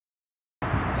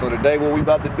So today what we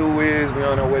about to do is we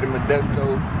on our way to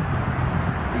Modesto.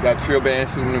 We got Trill Band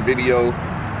shooting the video.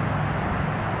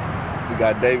 We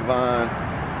got Davon,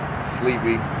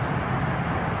 Sleepy,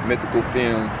 Mythical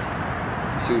Films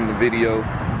shooting the video.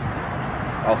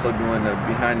 Also doing the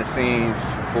behind the scenes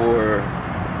for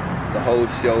the whole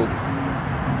show.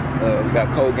 We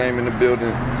got Cold Game in the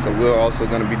building, so we're also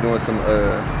gonna be doing some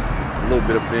a little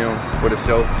bit of film for the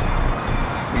show.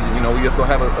 We just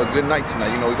gonna have a good night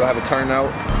tonight. We gonna have a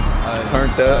turnout,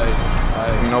 turned up.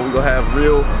 We gonna have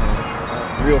real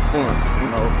fun.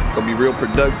 It's gonna be real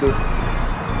productive.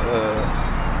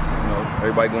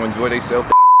 Everybody gonna enjoy themselves.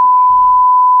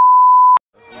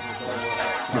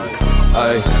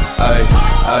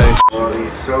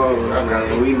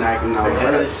 We knocking out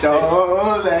hella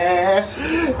shows,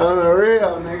 on the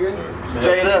real, nigga.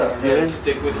 Straight up, man.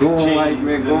 Stick with the going like,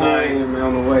 man, going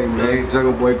on the way, man.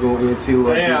 Jungle Boy going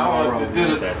into I want to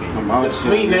do the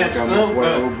swing that some. Old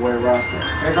boy roster.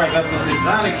 Everybody got this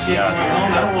exotic shit going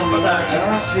on. I want to try to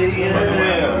shit. Yeah. I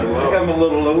got my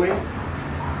little Louis.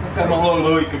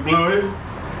 Kablooey.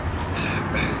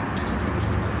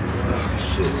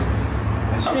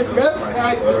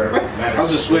 I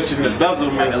was just switching the bezel,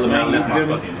 man. You feel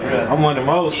me? I'm one of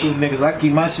them old school niggas. I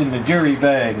keep my shit in the jury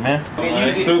bag, man.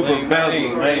 Super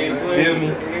bezel, man. You feel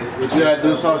me? What you gotta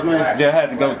do, Sauce, man? Yeah, I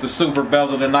had to go with the super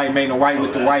bezel tonight, man. The white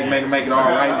with the white, man, to make it all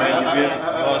right, man. You feel me?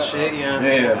 Oh shit, yeah.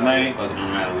 Yeah, man.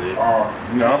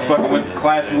 I'm fucking with the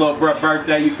classic little bruh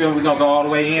birthday. You feel me? We gonna go all the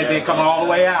way in, then come all the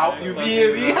way out. You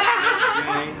feel me?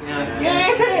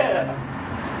 Yeah.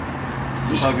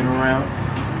 Hugging around.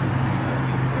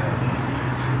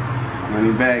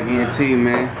 Money Bag ENT,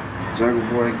 man. Jungle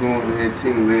Boy going with ENT,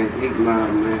 man. Ink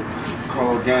Mob, man.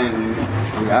 Cold Gang, man.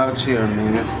 We out here,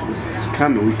 man. It's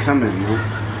coming. We coming, man.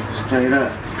 Straight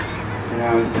up. You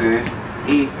know what I'm saying?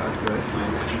 You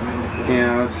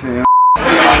know what I'm saying?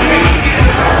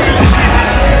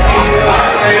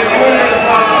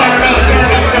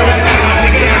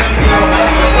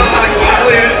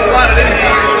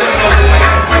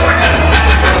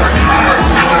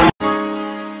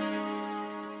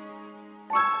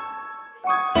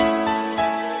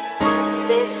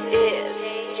 This is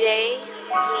Ebabywho.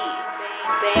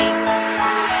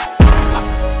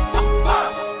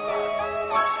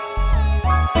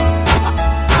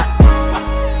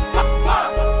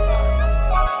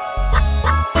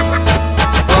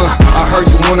 I heard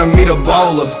you wanna meet a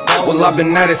baller. Well, I've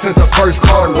been at it since the first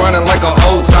quarter, running like an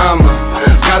old timer.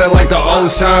 Got it like the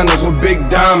old shiners with big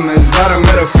diamonds. I done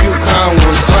met a few kind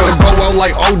ones. Trying to go out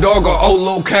like old dog or old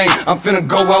Lil Kane. I'm finna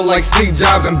go out like Steve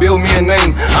Jobs and build me a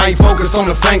name. I ain't focused on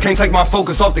the fame, can't take my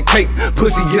focus off the cake.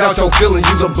 Pussy, get out your feelings,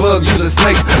 use a bug, use a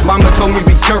snake. Mama told me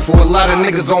be careful, a lot of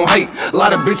niggas gon' hate. A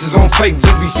lot of bitches gon' fake,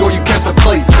 just be sure you catch a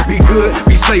plate. Be good,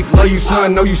 be safe, love you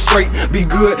son, know you straight. Be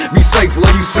good, be safe,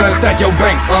 love you son, stack your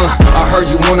bank. I heard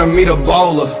you wanna meet a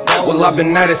baller. Well, I've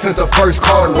been at it since the first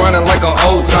quarter, running like an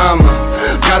old timer.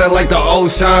 Got it like the old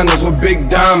shiners with big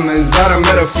diamonds. I done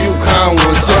met a few kind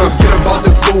ones. Forget about the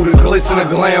food, the glitz and the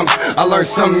glam. I learn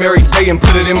something every day and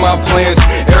put it in my plans.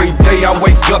 Every day I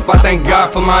wake up, I thank God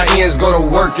for my ends. Go to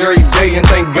work every day and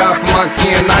thank God for my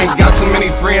kin. I ain't got too many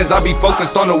friends, I be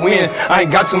focused on the win. I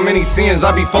ain't got too many sins,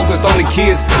 I be focused on the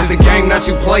kids. It's a game that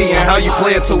you play and how you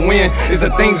play it to win. It's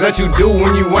the things that you do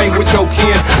when you ain't with your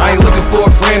kin. I ain't looking for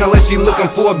a friend unless she looking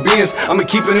for a Benz. I'ma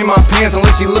keep it in my pants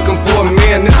unless she looking for a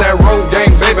man. It's that road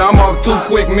game, baby, I'm off 2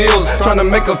 quick meals. Trying to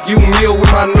make a few meals with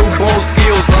my newborn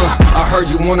skills. I heard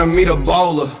you wanna meet a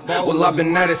baller. Well, I've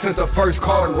been at it since the first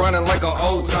quarter, running like an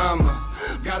old timer.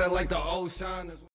 Got it like the old shiners.